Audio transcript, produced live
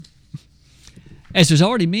As was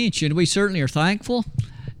already mentioned, we certainly are thankful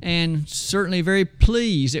and certainly very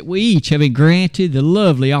pleased that we each have been granted the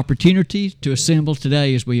lovely opportunity to assemble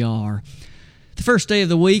today as we are. The first day of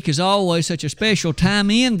the week is always such a special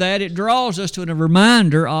time in that it draws us to a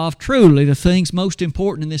reminder of truly the things most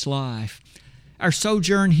important in this life. Our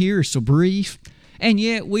sojourn here is so brief, and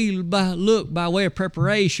yet we look by way of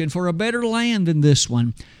preparation for a better land than this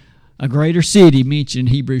one, a greater city mentioned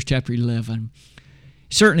in Hebrews chapter 11.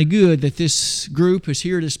 Certainly good that this group is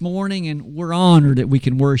here this morning, and we're honored that we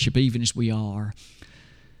can worship even as we are.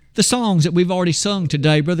 The songs that we've already sung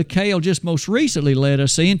today, Brother Cale just most recently led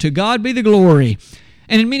us in, "To God be the glory."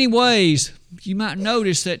 And in many ways, you might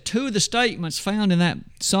notice that two of the statements found in that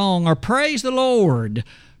song are "Praise the Lord,"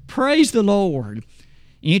 "Praise the Lord."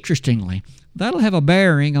 Interestingly, that'll have a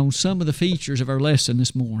bearing on some of the features of our lesson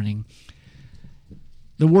this morning.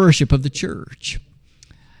 The worship of the church.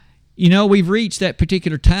 You know, we've reached that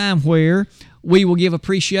particular time where we will give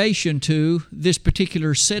appreciation to this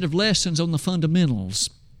particular set of lessons on the fundamentals.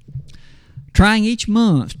 Trying each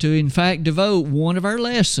month to, in fact, devote one of our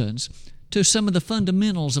lessons to some of the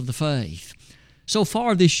fundamentals of the faith. So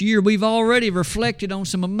far this year, we've already reflected on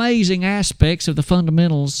some amazing aspects of the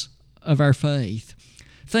fundamentals of our faith.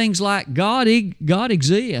 Things like God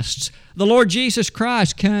exists, the Lord Jesus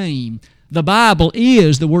Christ came, the Bible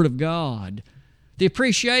is the Word of God. The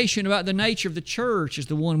appreciation about the nature of the church is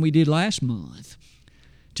the one we did last month.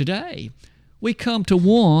 Today, we come to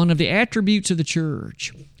one of the attributes of the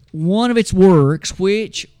church, one of its works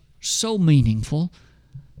which so meaningful,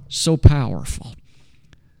 so powerful.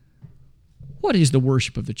 What is the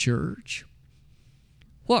worship of the church?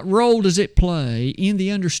 What role does it play in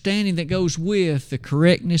the understanding that goes with the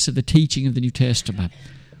correctness of the teaching of the New Testament?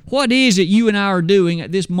 What is it you and I are doing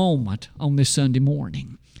at this moment on this Sunday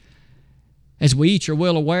morning? As we each are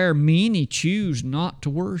well aware, many choose not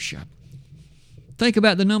to worship. Think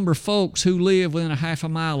about the number of folks who live within a half a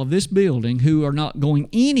mile of this building who are not going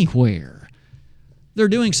anywhere. They're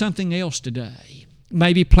doing something else today.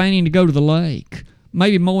 Maybe planning to go to the lake,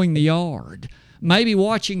 maybe mowing the yard, maybe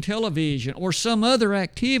watching television or some other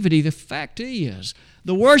activity. The fact is,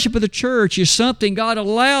 the worship of the church is something God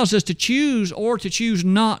allows us to choose or to choose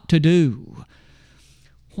not to do.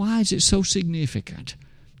 Why is it so significant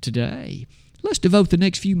today? Let's devote the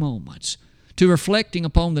next few moments to reflecting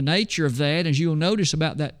upon the nature of that, as you'll notice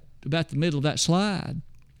about the middle of that slide.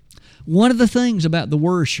 One of the things about the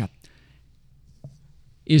worship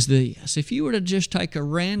is this. If you were to just take a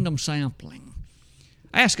random sampling,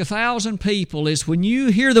 ask 1,000 people, is when you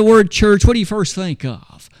hear the word church, what do you first think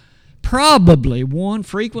of? Probably one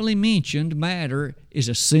frequently mentioned matter is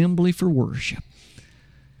assembly for worship.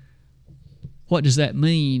 What does that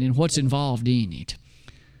mean and what's involved in it?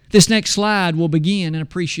 This next slide will begin in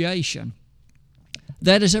appreciation.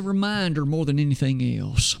 That is a reminder more than anything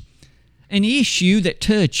else. An issue that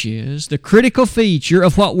touches the critical feature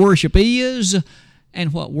of what worship is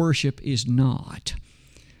and what worship is not.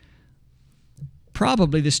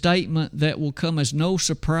 Probably the statement that will come as no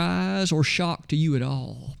surprise or shock to you at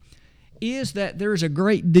all is that there is a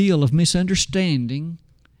great deal of misunderstanding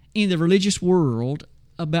in the religious world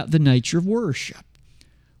about the nature of worship.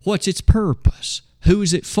 What's its purpose? Who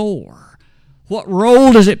is it for? What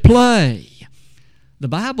role does it play? The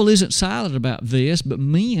Bible isn't silent about this, but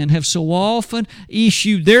men have so often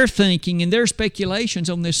issued their thinking and their speculations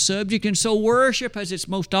on this subject, and so worship, as it's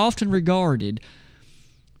most often regarded,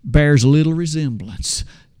 bears little resemblance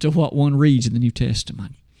to what one reads in the New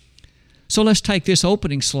Testament. So let's take this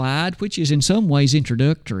opening slide, which is in some ways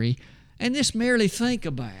introductory, and just merely think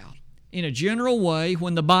about, in a general way,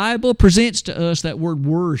 when the Bible presents to us that word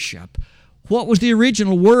worship, what was the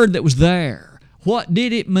original word that was there? What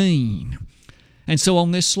did it mean? And so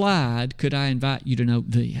on this slide, could I invite you to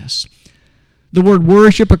note this? The word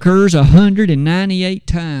worship occurs 198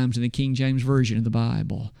 times in the King James Version of the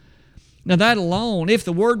Bible. Now that alone, if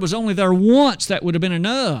the word was only there once, that would have been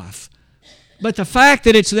enough. But the fact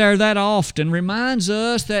that it's there that often reminds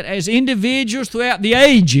us that as individuals throughout the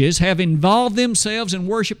ages have involved themselves in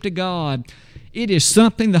worship to God, it is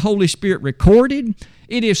something the Holy Spirit recorded,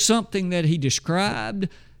 it is something that He described,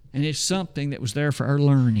 and it's something that was there for our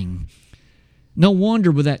learning. No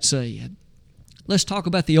wonder with that said. Let's talk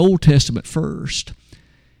about the Old Testament first.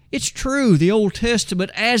 It's true, the Old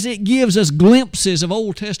Testament, as it gives us glimpses of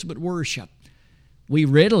Old Testament worship, we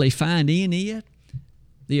readily find in it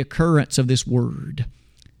the occurrence of this word.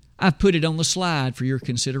 I've put it on the slide for your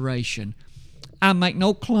consideration. I make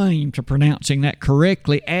no claim to pronouncing that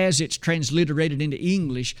correctly as it's transliterated into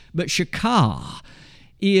English, but shakah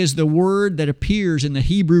is the word that appears in the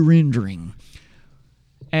Hebrew rendering.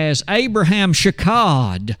 As Abraham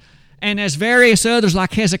shakad, And as various others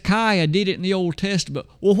like Hezekiah did it in the Old Testament.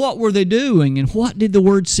 Well, what were they doing and what did the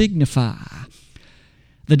word signify?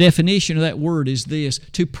 The definition of that word is this: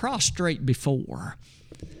 to prostrate before,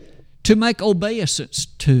 to make obeisance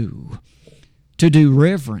to do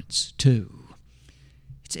reverence to.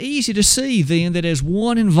 It's easy to see then that as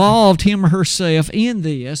one involved him or herself in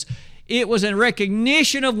this, it was a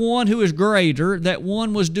recognition of one who is greater, that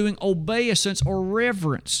one was doing obeisance or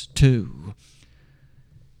reverence to.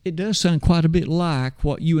 It does sound quite a bit like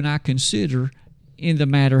what you and I consider in the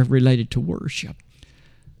matter related to worship.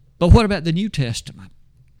 But what about the New Testament?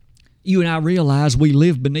 You and I realize we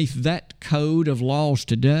live beneath that code of laws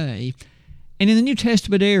today. And in the New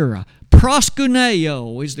Testament era,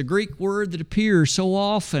 proskuneo is the Greek word that appears so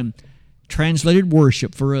often translated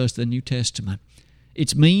worship for us in the New Testament.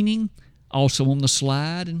 Its meaning also on the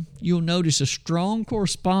slide, and you'll notice a strong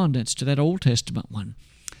correspondence to that Old Testament one.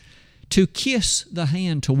 To kiss the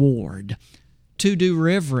hand toward, to do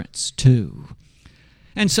reverence to.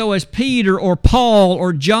 And so as Peter or Paul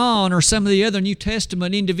or John or some of the other New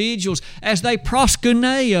Testament individuals, as they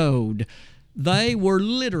proskuneoed, they were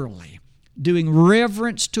literally doing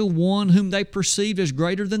reverence to one whom they perceived as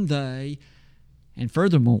greater than they, and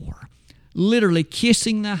furthermore, literally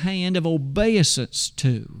kissing the hand of obeisance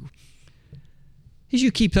to. As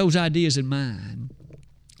you keep those ideas in mind,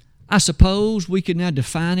 I suppose we can now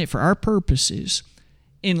define it for our purposes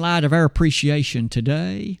in light of our appreciation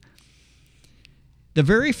today. The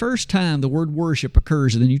very first time the word worship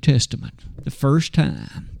occurs in the New Testament, the first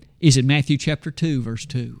time, is in Matthew chapter 2, verse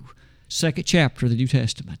 2, second chapter of the New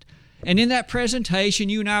Testament. And in that presentation,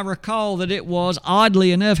 you and I recall that it was,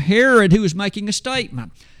 oddly enough, Herod who was making a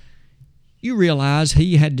statement. You realize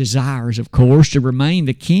he had desires, of course, to remain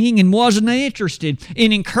the king and wasn't interested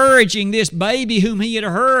in encouraging this baby whom he had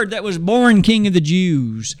heard that was born king of the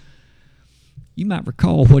Jews. You might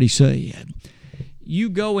recall what he said. You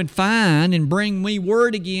go and find and bring me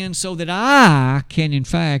word again so that I can, in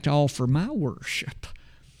fact, offer my worship.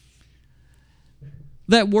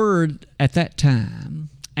 That word at that time,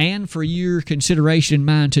 and for your consideration in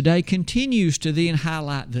mind today, continues to then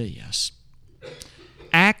highlight this: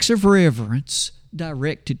 acts of reverence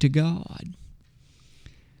directed to God.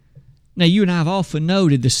 Now, you and I have often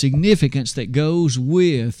noted the significance that goes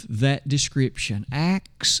with that description.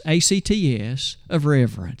 Acts, A-C-T-S, of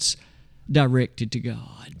reverence directed to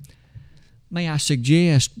God. May I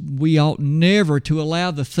suggest we ought never to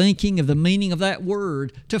allow the thinking of the meaning of that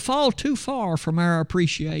word to fall too far from our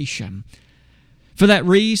appreciation. For that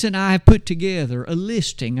reason, I have put together a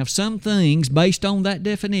listing of some things based on that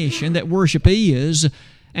definition that worship is,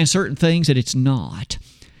 and certain things that it's not.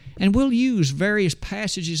 And we'll use various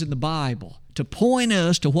passages in the Bible to point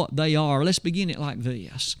us to what they are. Let's begin it like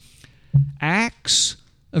this: acts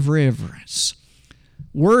of reverence.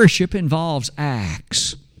 Worship involves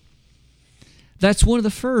acts. That's one of the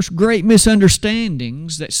first great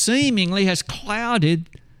misunderstandings that seemingly has clouded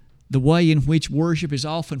the way in which worship is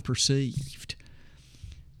often perceived.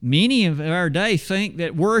 Many of our day think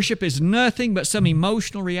that worship is nothing but some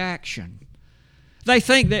emotional reaction. They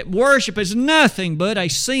think that worship is nothing but a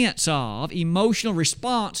sense of emotional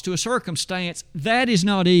response to a circumstance. That is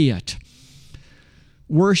not it.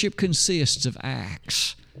 Worship consists of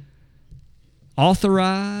acts.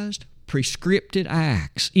 Authorized, prescripted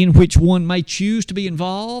acts in which one may choose to be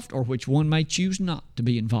involved or which one may choose not to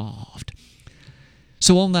be involved.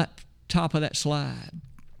 So on that top of that slide,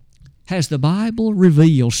 has the Bible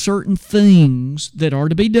revealed certain things that are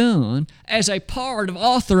to be done as a part of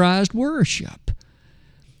authorized worship?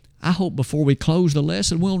 I hope before we close the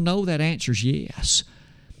lesson we'll know that answer is yes.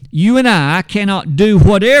 You and I cannot do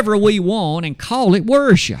whatever we want and call it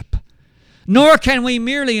worship. Nor can we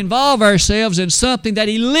merely involve ourselves in something that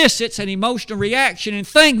elicits an emotional reaction and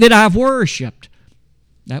think that I've worshiped.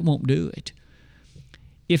 That won't do it.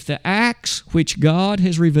 If the acts which God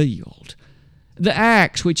has revealed, the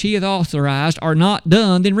acts which He hath authorized are not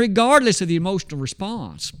done, then regardless of the emotional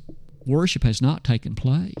response, worship has not taken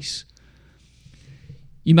place.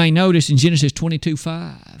 You may notice in Genesis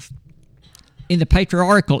 22:5, in the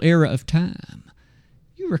patriarchal era of time,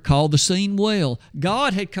 you recall the scene well.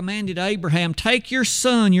 God had commanded Abraham, take your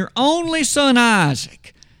son, your only son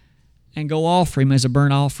Isaac, and go offer him as a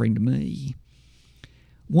burnt offering to me.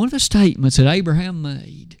 One of the statements that Abraham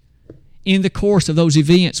made in the course of those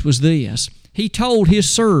events was this. He told his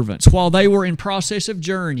servants while they were in process of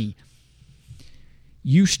journey,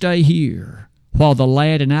 you stay here while the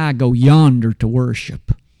lad and I go yonder to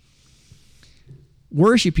worship.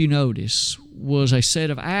 Worship, you notice, was a set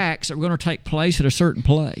of acts that were going to take place at a certain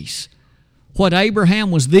place. What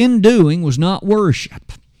Abraham was then doing was not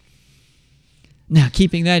worship. Now,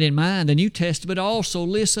 keeping that in mind, the New Testament also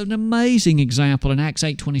lists an amazing example in Acts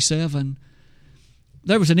 8:27.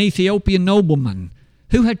 There was an Ethiopian nobleman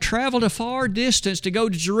who had traveled a far distance to go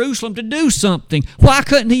to Jerusalem to do something. Why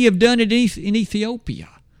couldn't he have done it in Ethiopia?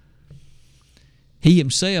 He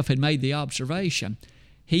himself had made the observation.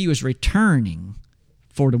 He was returning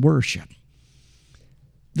for the worship.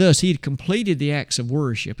 Thus, he had completed the acts of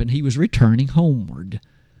worship and he was returning homeward.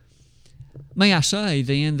 May I say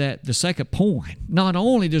then that the second point, not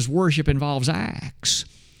only does worship involve acts,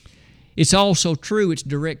 it's also true it's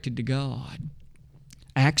directed to God.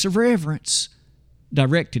 Acts of reverence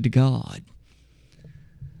directed to God.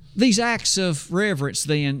 These acts of reverence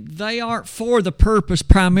then, they aren't for the purpose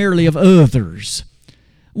primarily of others.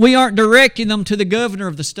 We aren't directing them to the governor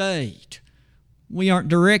of the state. We aren't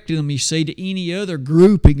directing them, you see, to any other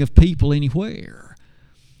grouping of people anywhere.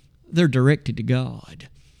 They're directed to God.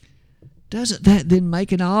 Doesn't that then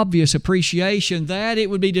make an obvious appreciation that it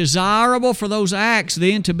would be desirable for those acts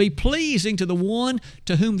then to be pleasing to the one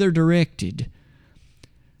to whom they're directed?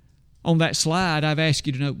 On that slide, I've asked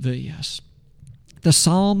you to note this. The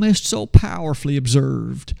psalmist so powerfully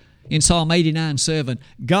observed in Psalm 89:7,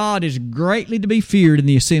 God is greatly to be feared in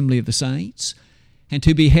the assembly of the saints, and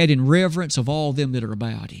to be had in reverence of all them that are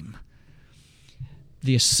about Him.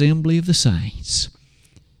 The assembly of the saints.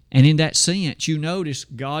 And in that sense, you notice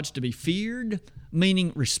God's to be feared,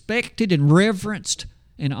 meaning respected and reverenced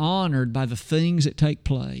and honored by the things that take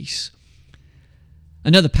place.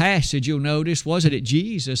 Another passage you'll notice, wasn't it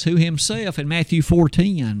Jesus who Himself in Matthew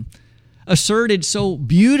 4:10 asserted so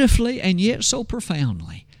beautifully and yet so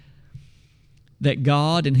profoundly that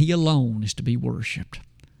God and He alone is to be worshipped.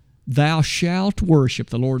 Thou shalt worship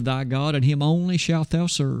the Lord thy God, and Him only shalt thou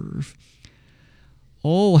serve.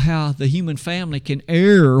 Oh, how the human family can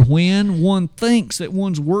err when one thinks that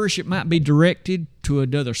one's worship might be directed to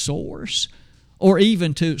another source or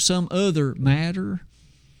even to some other matter.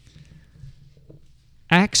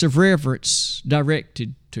 Acts of reverence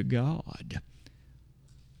directed to God.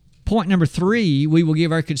 Point number 3, we will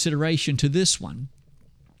give our consideration to this one.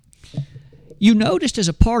 You noticed as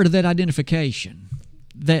a part of that identification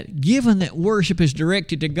that given that worship is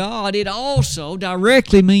directed to God, it also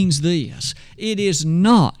directly means this: it is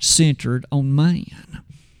not centered on man.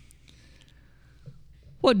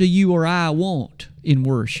 What do you or I want in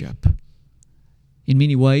worship? In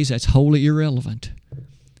many ways, that's wholly irrelevant.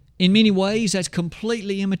 In many ways, that's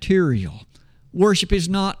completely immaterial. Worship is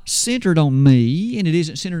not centered on me, and it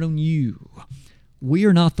isn't centered on you. We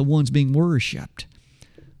are not the ones being worshiped.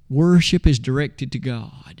 Worship is directed to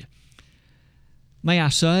God. May I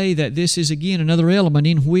say that this is again another element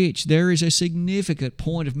in which there is a significant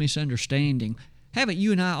point of misunderstanding. Haven't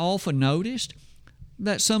you and I often noticed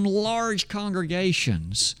that some large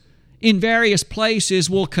congregations in various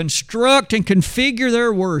places will construct and configure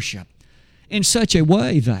their worship in such a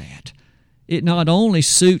way that it not only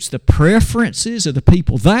suits the preferences of the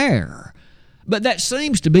people there, but that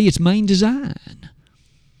seems to be its main design?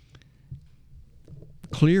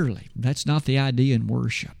 Clearly, that's not the idea in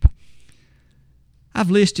worship. I've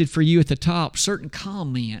listed for you at the top certain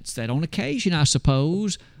comments that on occasion, I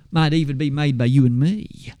suppose, might even be made by you and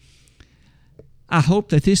me. I hope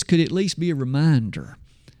that this could at least be a reminder,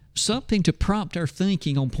 something to prompt our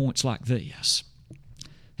thinking on points like this.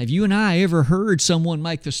 Have you and I ever heard someone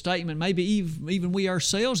make the statement, maybe even we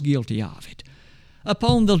ourselves guilty of it,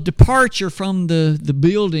 upon the departure from the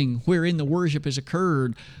building wherein the worship has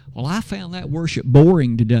occurred? Well, I found that worship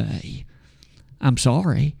boring today. I'm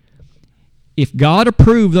sorry. If God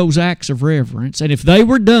approved those acts of reverence, and if they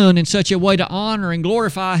were done in such a way to honor and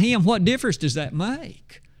glorify Him, what difference does that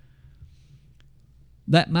make?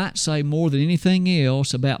 That might say more than anything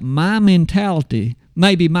else about my mentality.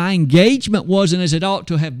 Maybe my engagement wasn't as it ought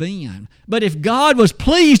to have been. But if God was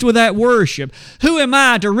pleased with that worship, who am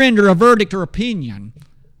I to render a verdict or opinion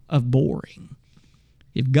of boring?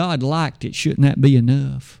 If God liked it, shouldn't that be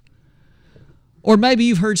enough? Or maybe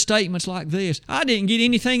you've heard statements like this: I didn't get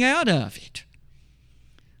anything out of it.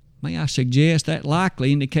 May I suggest that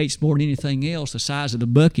likely indicates more than anything else the size of the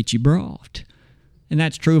bucket you brought. And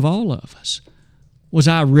that's true of all of us. Was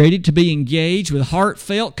I ready to be engaged with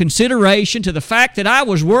heartfelt consideration to the fact that I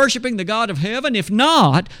was worshiping the God of heaven? If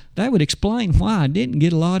not, that would explain why I didn't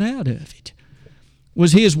get a lot out of it.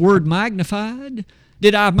 Was His Word magnified?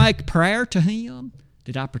 Did I make prayer to Him?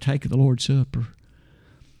 Did I partake of the Lord's Supper?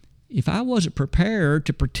 If I wasn't prepared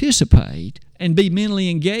to participate and be mentally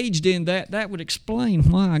engaged in that, that would explain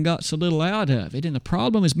why I got so little out of it. And the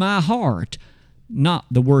problem is my heart, not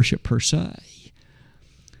the worship per se.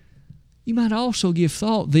 You might also give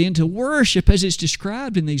thought then to worship as it's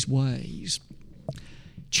described in these ways.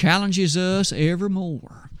 challenges us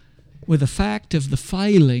evermore with the fact of the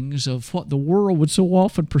failings of what the world would so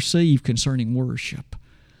often perceive concerning worship.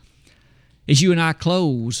 As you and I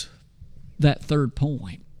close that third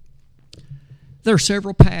point, there are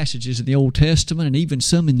several passages in the Old Testament and even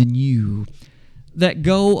some in the New that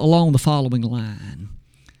go along the following line.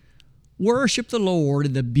 Worship the Lord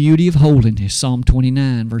in the beauty of holiness, Psalm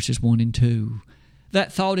 29, verses 1 and 2.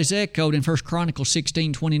 That thought is echoed in 1 Chronicles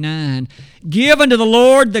 16:29. Give unto the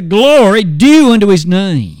Lord the glory due unto His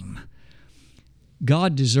name.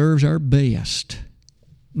 God deserves our best.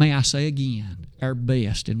 May I say again, our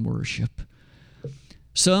best in worship.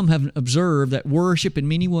 Some have observed that worship in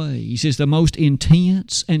many ways is the most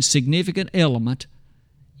intense and significant element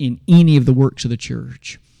in any of the works of the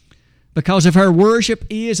church. Because if our worship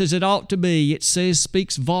is as it ought to be, it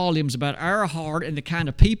speaks volumes about our heart and the kind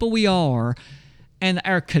of people we are and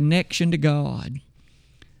our connection to God.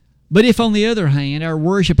 But if, on the other hand, our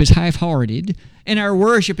worship is half-hearted and our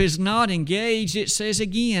worship is not engaged, it says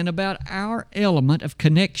again about our element of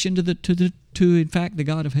connection to in fact, the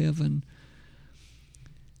God of heaven.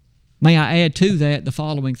 May I add to that the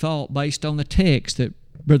following thought based on the text that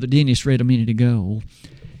Brother Dennis read a minute ago.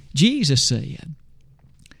 Jesus said,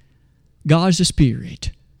 God is a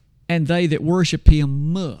spirit, and they that worship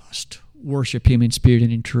Him must worship Him in spirit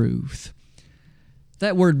and in truth.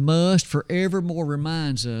 That word must forevermore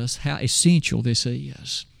reminds us how essential this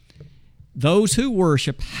is. Those who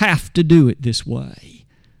worship have to do it this way.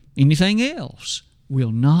 Anything else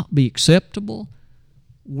will not be acceptable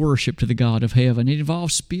worship to the God of heaven. It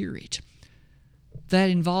involves spirit. That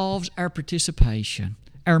involves our participation,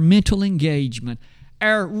 our mental engagement,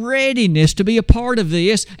 our readiness to be a part of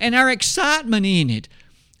this, and our excitement in it.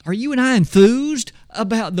 Are you and I enthused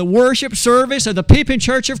about the worship service of the Pippin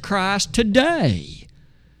Church of Christ today?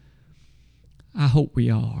 I hope we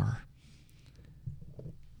are.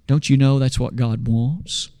 Don't you know that's what God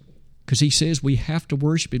wants? Because He says we have to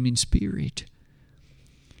worship Him in spirit.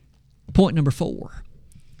 Point number 4.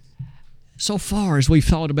 So far as we've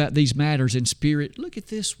thought about these matters in spirit, look at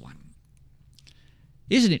this one.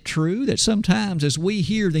 Isn't it true that sometimes as we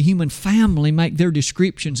hear the human family make their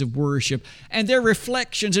descriptions of worship and their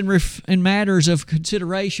reflections and matters of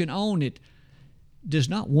consideration on it, does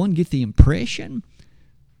not one get the impression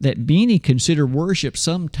that many consider worship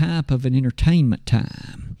some type of an entertainment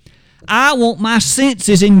time? I want my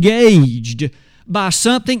senses engaged by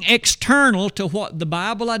something external to what the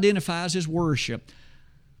Bible identifies as worship.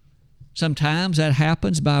 Sometimes that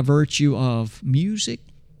happens by virtue of music,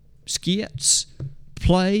 skits,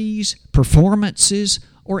 plays, performances,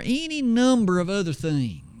 or any number of other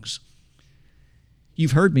things.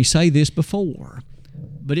 You've heard me say this before,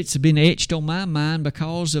 but it's been etched on my mind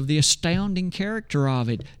because of the astounding character of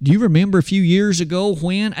it. Do you remember a few years ago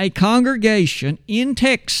when a congregation in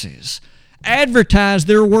Texas advertised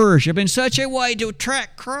their worship in such a way to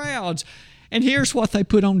attract crowds? And here's what they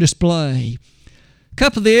put on display. A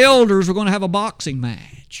couple of the elders were going to have a boxing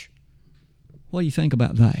match. What do you think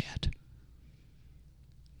about that?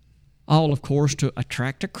 All, of course, to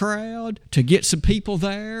attract a crowd, to get some people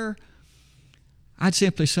there. I'd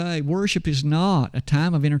simply say worship is not a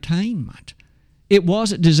time of entertainment. It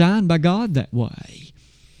wasn't designed by God that way.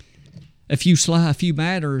 A few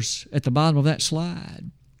matters at the bottom of that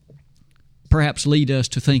slide perhaps lead us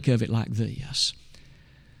to think of it like this.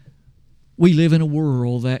 We live in a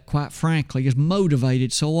world that, quite frankly, is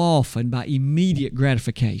motivated so often by immediate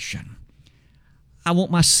gratification. I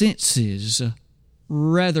want my senses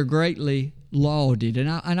rather greatly lauded, and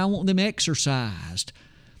I want them exercised.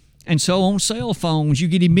 And so on cell phones, you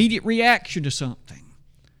get immediate reaction to something.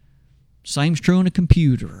 Same's true on a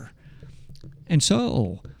computer. And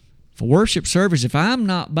so, for worship service, if I'm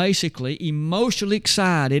not basically emotionally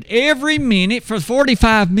excited every minute for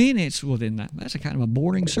 45 minutes, well then that's a kind of a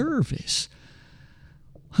boring service.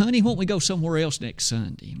 Honey, won't we go somewhere else next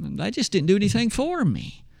Sunday? They just didn't do anything for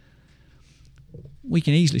me. We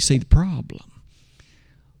can easily see the problem.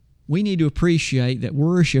 We need to appreciate that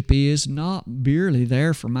worship is not merely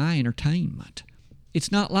there for my entertainment.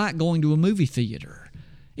 It's not like going to a movie theater.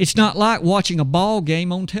 It's not like watching a ball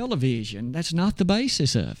game on television. That's not the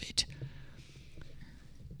basis of it.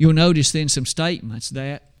 You'll notice then some statements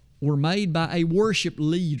that were made by a worship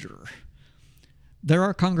leader. There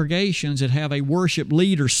are congregations that have a worship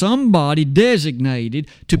leader, somebody designated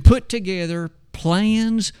to put together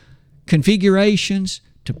plans, configurations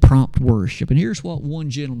to prompt worship. And here's what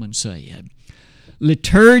one gentleman said.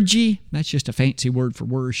 Liturgy, that's just a fancy word for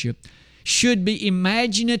worship, should be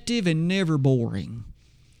imaginative and never boring.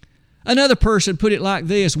 Another person put it like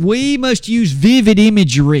this: we must use vivid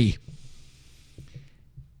imagery.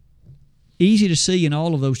 easy to see in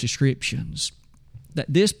all of those descriptions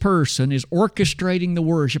that this person is orchestrating the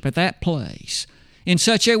worship at that place in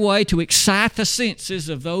such a way to excite the senses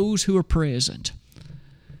of those who are present.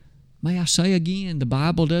 May I say again, the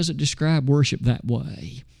Bible doesn't describe worship that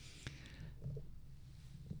way.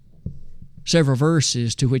 Several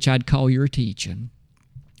verses to which I'd call your attention.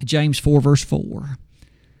 James 4, verse 4.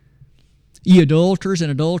 Ye adulterers and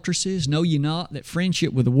adulteresses, know ye not that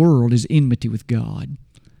friendship with the world is enmity with God?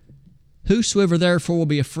 Whosoever therefore will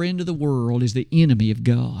be a friend of the world is the enemy of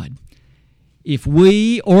God. If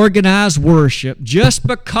we organize worship just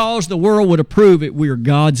because the world would approve it, we are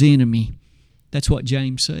God's enemy. That's what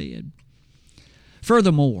James said.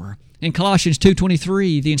 Furthermore, in Colossians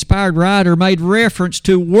 2:23, the inspired writer made reference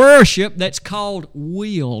to worship that's called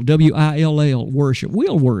will, W-I-L-L, worship,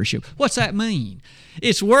 will worship. What's that mean?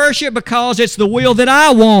 It's worship because it's the will that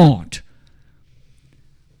I want.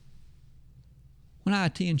 When I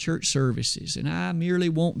attend church services and I merely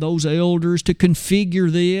want those elders to configure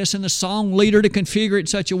this and the song leader to configure it in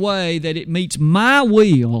such a way that it meets my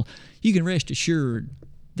will, you can rest assured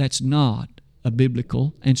that's not a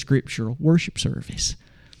biblical and scriptural worship service,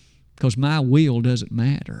 because my will doesn't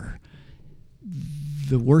matter.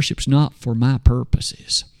 The worship's not for my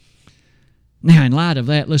purposes. Now, in light of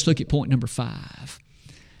that, let's look at point number 5.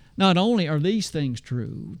 Not only are these things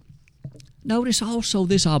true, notice also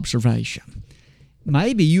this observation.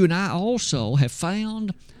 Maybe you and I also have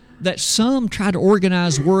found that some try to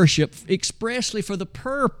organize worship expressly for the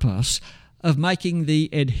purpose of making the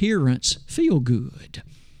adherents feel good.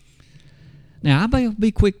 Now, I may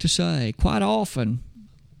be quick to say, quite often,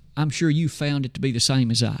 I'm sure you found it to be the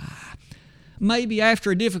same as I. Maybe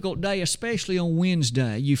after a difficult day, especially on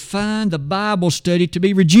Wednesday, you find the Bible study to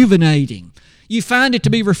be rejuvenating. You find it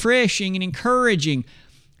to be refreshing and encouraging,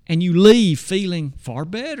 and you leave feeling far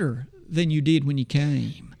better than you did when you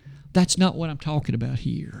came. That's not what I'm talking about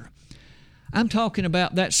here. I'm talking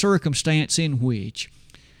about that circumstance in which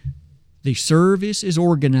the service is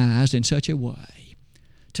organized in such a way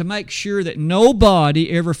to make sure that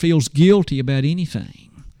nobody ever feels guilty about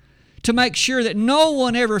anything, to make sure that no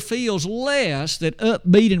one ever feels less than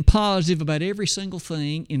upbeat and positive about every single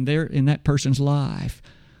thing in that person's life.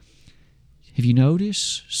 Have you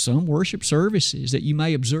noticed some worship services that you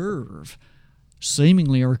may observe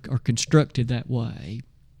seemingly are constructed that way?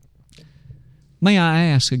 May I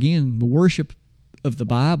ask again, the worship of the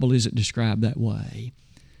Bible isn't described that way.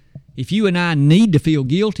 If you and I need to feel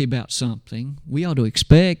guilty about something, we ought to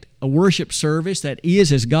expect a worship service that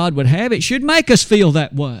is as God would have it should make us feel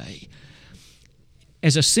that way.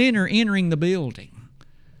 As a sinner entering the building,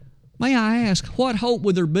 may I ask, what hope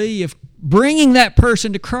would there be if bringing that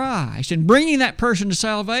person to Christ and bringing that person to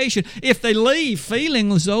salvation, if they leave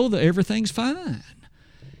feeling as though everything's fine?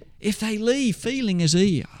 If they leave feeling as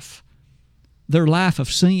if their life of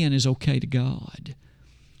sin is okay to God?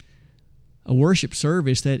 A worship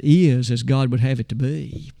service that is as God would have it to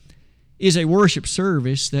be is a worship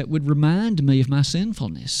service that would remind me of my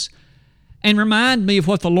sinfulness and remind me of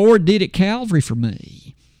what the Lord did at Calvary for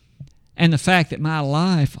me, and the fact that my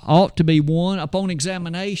life ought to be one upon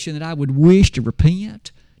examination that I would wish to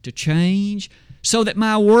repent, to change, so that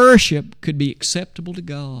my worship could be acceptable to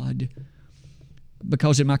God,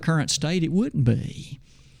 because in my current state it wouldn't be.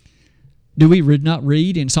 Do we not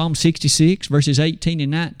read in Psalm 66, verses 18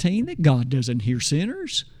 and 19, that God doesn't hear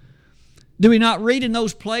sinners? Do we not read in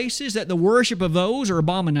those places that the worship of those are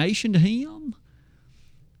abomination to Him?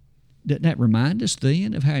 Doesn't that remind us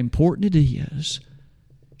then of how important it is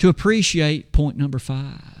to appreciate point number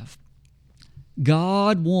 5?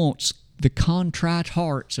 God wants the contrite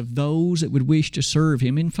hearts of those that would wish to serve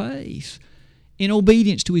Him in faith, in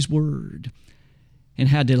obedience to His Word. And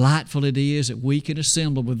how delightful it is that we can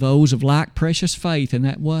assemble with those of like precious faith in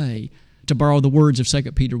that way, to borrow the words of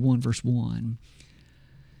 2 Peter 1, verse 1.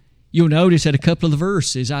 You'll notice that a couple of the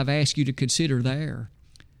verses I've asked you to consider there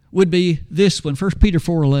would be this one, 1 Peter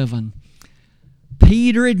 4:11.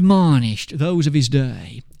 Peter admonished those of his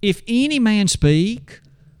day, if any man speak,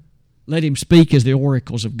 let him speak as the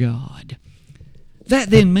oracles of God. That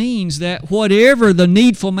then means that whatever the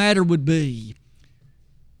needful matter would be,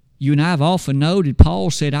 you and I have often noted,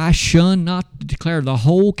 Paul said, I shun not to declare the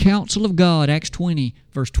whole counsel of God, Acts 20,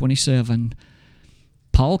 verse 27.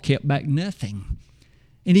 Paul kept back nothing.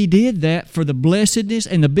 And he did that for the blessedness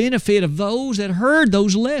and the benefit of those that heard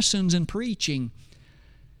those lessons in preaching.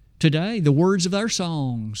 Today, the words of their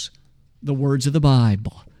songs, the words of the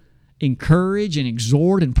Bible, encourage and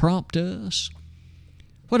exhort and prompt us.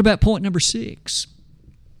 What about point number 6?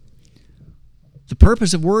 The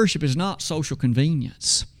purpose of worship is not social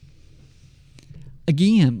convenience.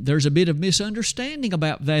 Again, there's a bit of misunderstanding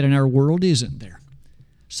about that in our world, isn't there?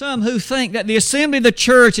 Some who think that the assembly of the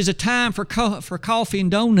church is a time for coffee and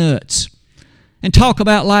donuts and talk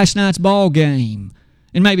about last night's ball game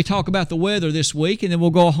and maybe talk about the weather this week, and then we'll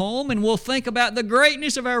go home and we'll think about the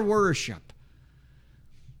greatness of our worship.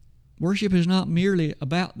 Worship is not merely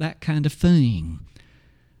about that kind of thing.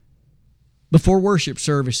 Before worship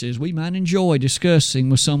services, we might enjoy discussing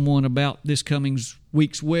with someone about this coming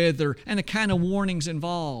week's weather and the kind of warnings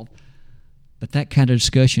involved. But that kind of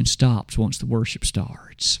discussion stops once the worship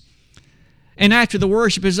starts. And after the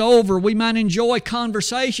worship is over, we might enjoy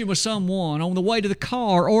conversation with someone on the way to the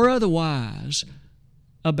car or otherwise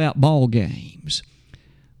about ball games.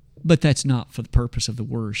 But that's not for the purpose of the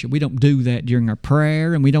worship. We don't do that during our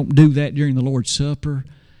prayer, and we don't do that during the Lord's Supper.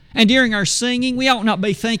 And during our singing, we ought not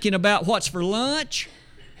be thinking about what's for lunch.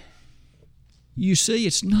 You see,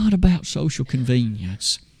 it's not about social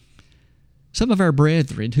convenience. Some of our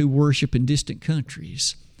brethren who worship in distant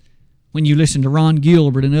countries, when you listen to Ron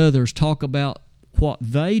Gilbert and others talk about what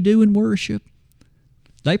they do in worship,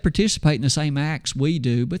 they participate in the same acts we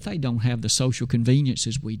do, but they don't have the social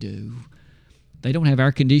conveniences we do. They don't have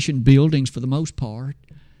air-conditioned buildings for the most part.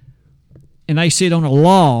 And they sit on a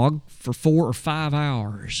log for 4 or 5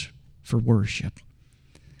 hours for worship.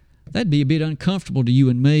 That'd be a bit uncomfortable to you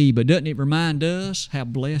and me, but doesn't it remind us how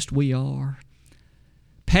blessed we are?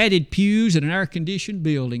 Padded pews in an air-conditioned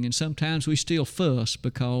building, and sometimes we still fuss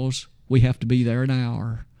because we have to be there an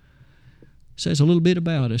hour. Says a little bit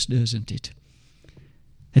about us, doesn't it?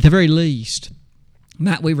 At the very least,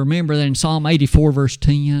 might we remember that in Psalm 84, verse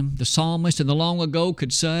 10, the psalmist in the long ago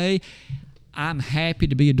could say, I'm happy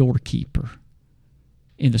to be a doorkeeper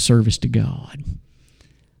in the service to God.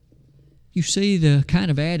 You see, the kind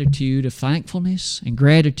of attitude of thankfulness and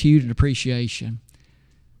gratitude and appreciation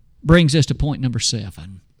brings us to point number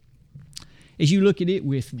 7. As you look at it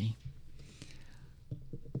with me,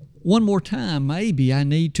 one more time, maybe I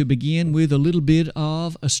need to begin with a little bit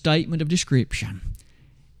of a statement of description.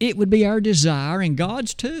 It would be our desire, and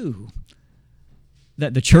God's too,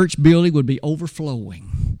 that the church building would be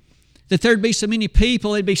overflowing. That there'd be so many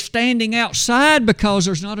people, they'd be standing outside because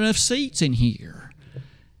there's not enough seats in here.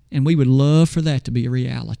 And we would love for that to be a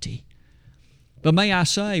reality. But may I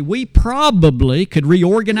say, we probably could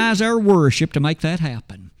reorganize our worship to make that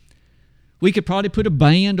happen. We could probably put a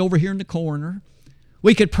band over here in the corner.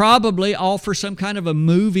 We could probably offer some kind of a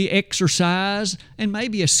movie exercise and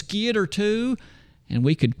maybe a skit or two, and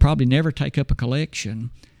we could probably never take up a collection.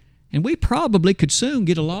 And we probably could soon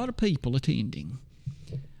get a lot of people attending.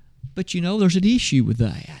 But you know, there's an issue with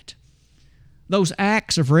that. Those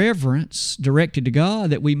acts of reverence directed to God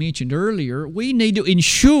that we mentioned earlier, we need to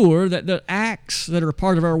ensure that the acts that are a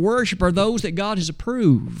part of our worship are those that God has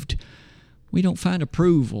approved. We don't find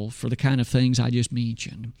approval for the kind of things I just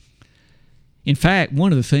mentioned. In fact,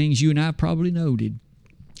 one of the things you and I probably noted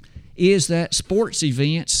is that sports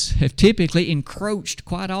events have typically encroached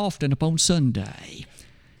quite often upon Sunday.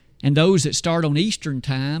 And those that start on Eastern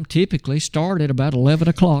Time typically start at about 11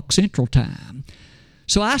 o'clock Central Time.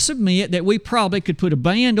 So I submit that we probably could put a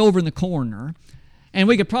band over in the corner, and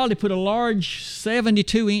we could probably put a large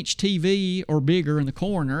 72-inch TV or bigger in the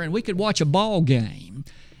corner, and we could watch a ball game.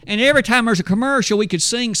 And every time there's a commercial, we could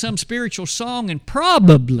sing some spiritual song, and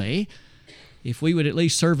probably, if we would at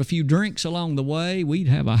least serve a few drinks along the way, we'd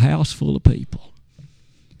have a house full of people.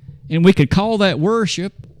 And we could call that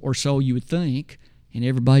worship, or so you would think, and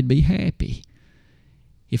everybody'd be happy.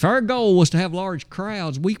 If our goal was to have large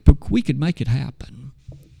crowds, we could make it happen.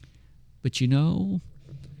 But you know,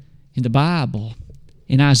 in the Bible,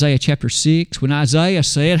 in Isaiah chapter 6, when Isaiah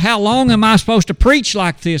said, "How long am I supposed to preach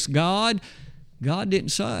like this, God?" God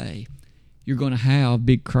didn't say, "You're going to have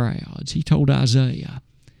big crowds." He told Isaiah,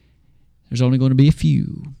 there's only going to be a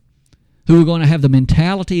few who are going to have the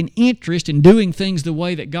mentality and interest in doing things the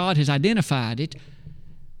way that God has identified it,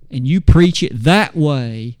 and you preach it that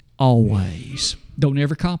way always. Don't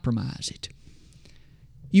ever compromise it.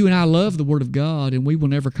 You and I love the Word of God, and we will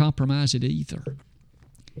never compromise it either.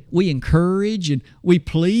 We encourage and we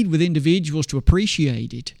plead with individuals to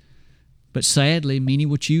appreciate it, but sadly, many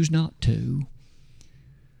will choose not to.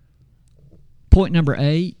 Point number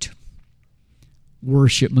 8,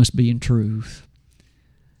 worship must be in truth.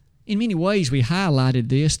 In many ways, we highlighted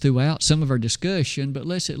this throughout some of our discussion, but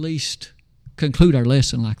let's at least conclude our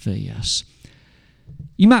lesson like this.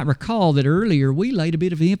 You might recall that earlier we laid a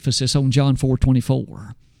bit of emphasis on John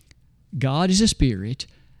 4:24. God is a spirit,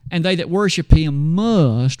 and they that worship Him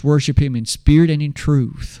must worship Him in spirit and in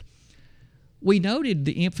truth. We noted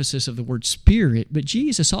the emphasis of the word spirit, but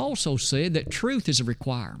Jesus also said that truth is a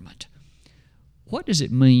requirement. what does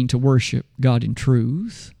it mean to worship God in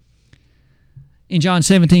truth? In John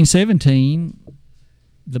 17:17,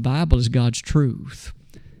 the Bible is God's truth.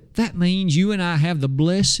 That means you and I have the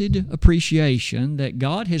blessed appreciation that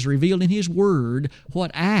God has revealed in His Word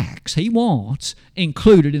what acts He wants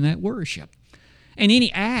included in that worship. And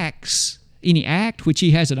any act which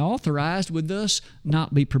He hasn't authorized would thus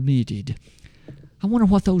not be permitted. I wonder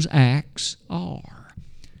what those acts are.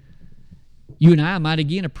 You and I might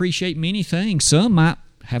again appreciate many things. Some might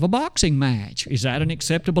have a boxing match. Is that an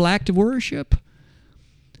acceptable act of worship?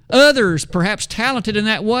 Others, perhaps talented in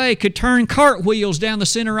that way, could turn cartwheels down the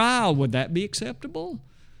center aisle. Would that be acceptable?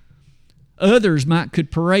 Others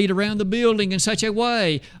could parade around the building in such a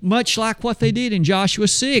way, much like what they did in Joshua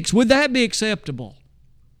 6. Would that be acceptable?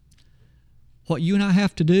 What you and I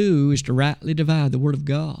have to do is to rightly divide the Word of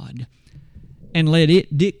God and let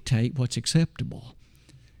it dictate what's acceptable.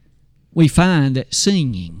 We find that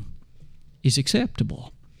singing is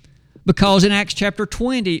acceptable because in Acts chapter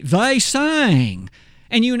 20, they sang.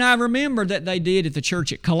 And you and I remember that they did at the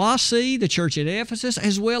church at Colossae, the church at Ephesus,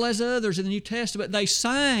 as well as others in the New Testament. They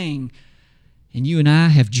sang. And you and I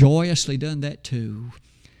have joyously done that too.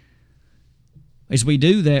 As we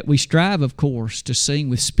do that, we strive, of course, to sing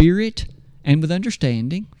with spirit and with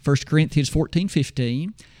understanding. 1 Corinthians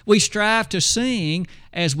 14:15. We strive to sing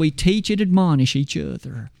as we teach and admonish each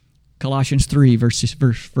other. Colossians 3,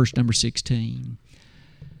 verse number 16.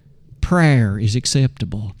 Prayer is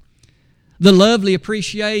acceptable. The lovely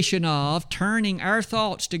appreciation of turning our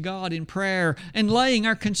thoughts to God in prayer and laying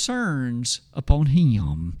our concerns upon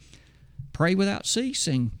Him. Pray without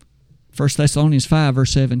ceasing. 1 Thessalonians 5,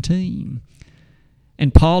 verse 17.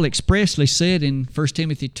 And Paul expressly said in 1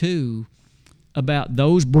 Timothy 2 about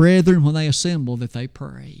those brethren when they assembled that they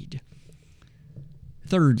prayed.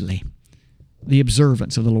 Thirdly, the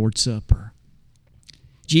observance of the Lord's Supper.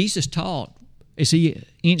 Jesus taught as He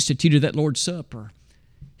instituted that Lord's Supper.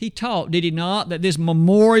 He taught, did He not, that this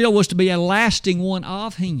memorial was to be a lasting one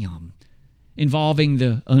of Him, involving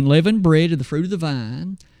the unleavened bread and the fruit of the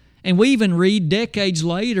vine. And we even read decades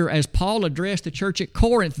later, as Paul addressed the church at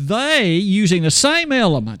Corinth, they, using the same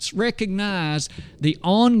elements, recognize the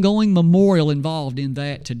ongoing memorial involved in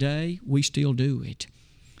that. Today, we still do it.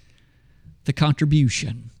 The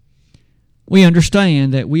contribution. We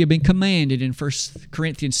understand that we have been commanded in 1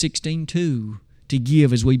 Corinthians 16:2 to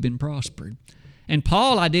give as we've been prospered. And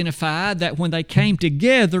Paul identified that when they came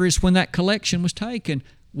together is when that collection was taken.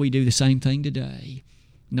 We do the same thing today.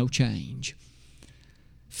 No change.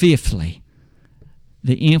 Fifthly,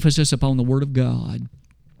 the emphasis upon the Word of God.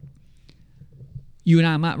 You and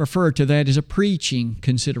I might refer to that as a preaching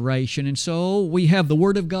consideration. And so we have the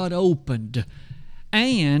Word of God opened.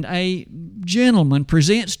 And a gentleman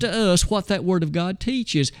presents to us what that Word of God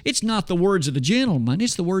teaches. It's not the words of the gentleman,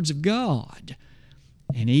 it's the words of God.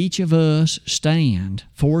 And each of us stand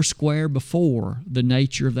foursquare before the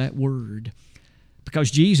nature of that Word.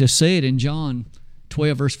 Because Jesus said in John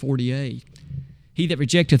 12, verse 48, He that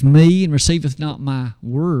rejecteth me and receiveth not my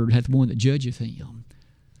word hath one that judgeth him.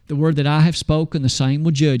 The word that I have spoken, the same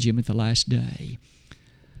will judge him at the last day.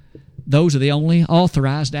 Those are the only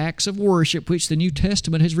authorized acts of worship which the New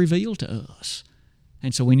Testament has revealed to us.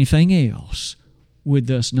 And so anything else would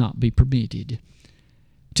thus not be permitted.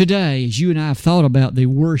 Today, as you and I have thought about the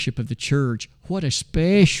worship of the church, what a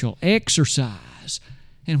special exercise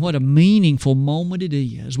and what a meaningful moment it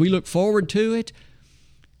is. We look forward to it.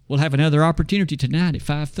 We'll have another opportunity tonight at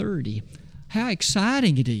 5:30. How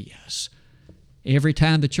exciting it is every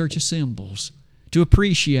time the church assembles to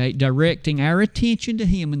appreciate directing our attention to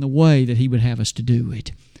Him in the way that He would have us to do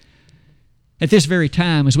it. At this very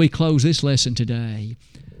time, as we close this lesson today,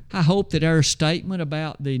 I hope that our statement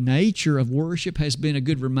about the nature of worship has been a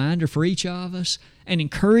good reminder for each of us, an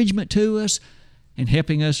encouragement to us, and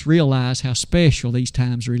helping us realize how special these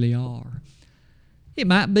times really are. It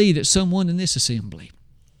might be that someone in this assembly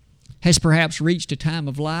has perhaps reached a time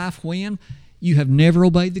of life when you have never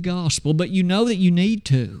obeyed the gospel, but you know that you need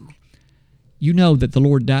to. You know that the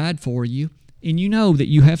Lord died for you, and you know that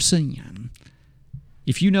you have sin.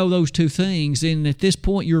 If you know those two things, then at this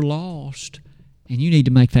point you're lost, and you need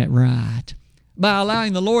to make that right by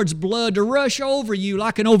allowing the Lord's blood to rush over you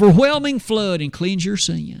like an overwhelming flood and cleanse your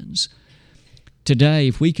sins. Today,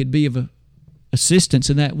 if we could be of assistance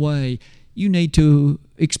in that way, you need to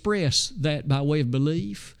express that by way of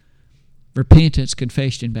belief, repentance,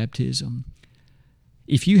 confession, and baptism.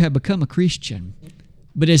 If you have become a Christian,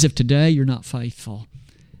 but as of today you're not faithful,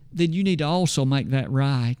 then you need to also make that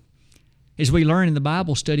right. As we learn in the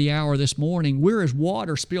Bible study hour this morning, we're as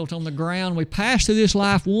water spilt on the ground. We pass through this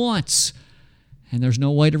life once, and there's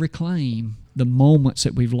no way to reclaim the moments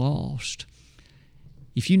that we've lost.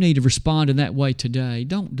 If you need to respond in that way today,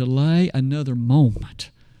 don't delay another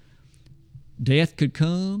moment. Death could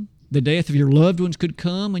come. The death of your loved ones could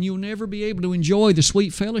come, and you'll never be able to enjoy the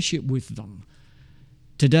sweet fellowship with them.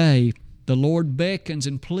 Today, the Lord beckons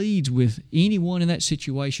and pleads with anyone in that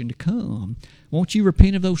situation to come. Won't you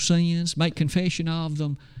repent of those sins? Make confession of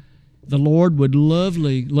them. The Lord would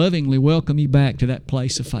lovingly welcome you back to that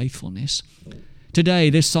place of faithfulness. Today,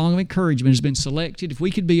 this song of encouragement has been selected. If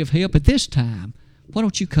we could be of help at this time, why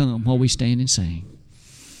don't you come while we stand and sing?